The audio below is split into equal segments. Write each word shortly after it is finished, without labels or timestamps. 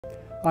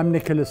I'm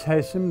Nicholas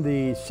Haysom,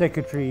 the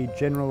Secretary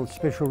General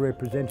Special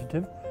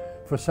Representative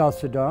for South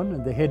Sudan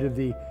and the head of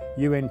the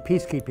UN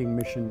Peacekeeping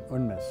Mission,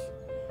 UNMISS.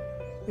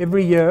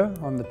 Every year,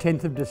 on the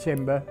 10th of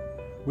December,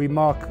 we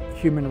mark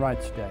Human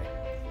Rights Day.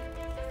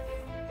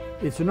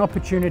 It's an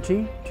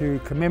opportunity to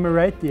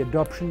commemorate the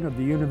adoption of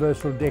the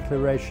Universal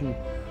Declaration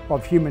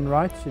of Human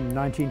Rights in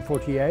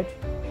 1948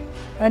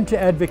 and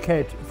to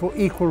advocate for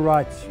equal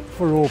rights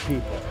for all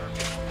people.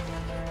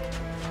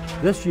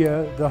 This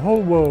year, the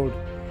whole world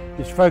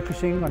is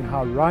focusing on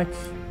how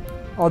rights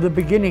are the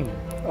beginning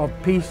of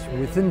peace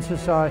within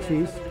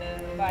societies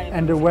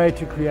and a way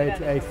to create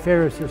a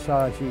fairer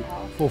society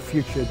for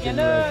future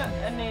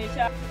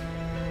generations.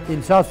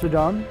 In South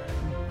Sudan,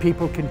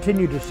 people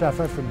continue to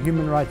suffer from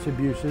human rights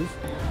abuses,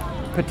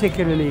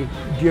 particularly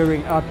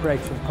during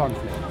outbreaks of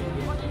conflict.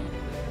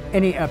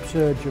 Any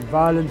upsurge of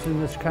violence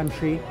in this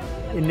country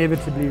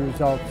inevitably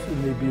results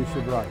in the abuse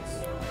of rights.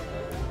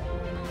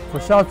 For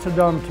South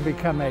Sudan to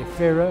become a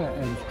fairer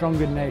and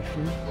stronger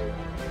nation,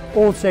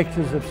 all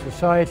sectors of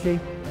society,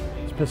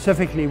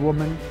 specifically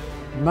women,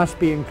 must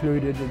be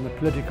included in the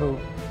political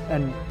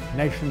and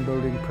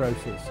nation-building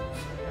processes.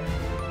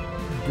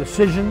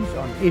 Decisions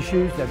on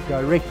issues that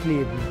directly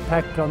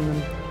impact on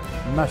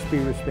them must be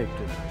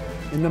respected.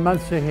 In the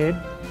months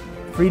ahead,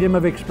 freedom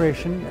of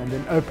expression and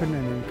an open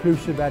and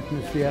inclusive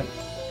atmosphere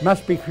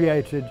must be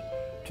created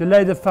to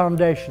lay the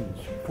foundations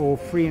for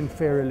free and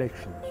fair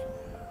elections,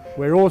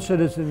 where all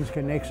citizens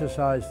can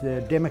exercise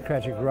their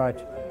democratic right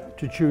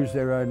to choose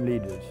their own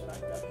leaders.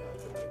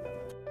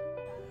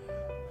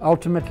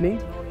 Ultimately,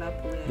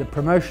 the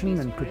promotion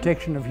and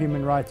protection of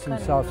human rights in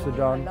South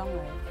Sudan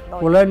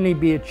will only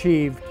be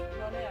achieved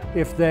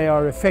if they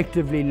are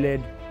effectively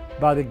led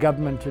by the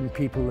government and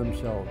people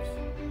themselves.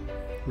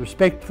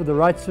 Respect for the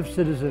rights of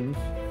citizens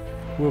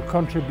will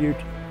contribute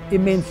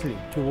immensely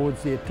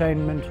towards the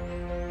attainment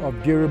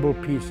of durable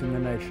peace in the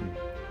nation.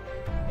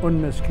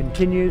 UNMISS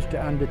continues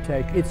to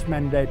undertake its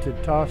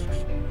mandated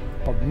tasks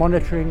of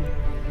monitoring,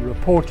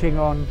 reporting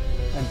on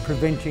and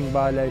preventing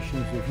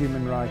violations of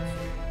human rights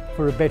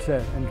for a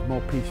better and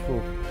more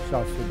peaceful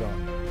South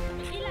Sudan.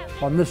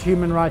 On this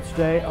Human Rights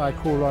Day, I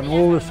call on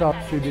all the South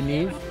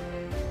Sudanese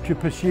to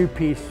pursue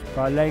peace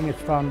by laying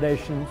its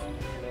foundations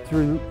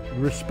through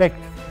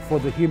respect for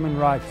the human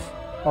rights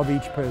of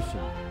each person.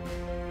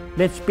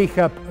 Let's speak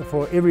up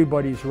for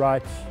everybody's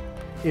rights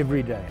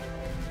every day.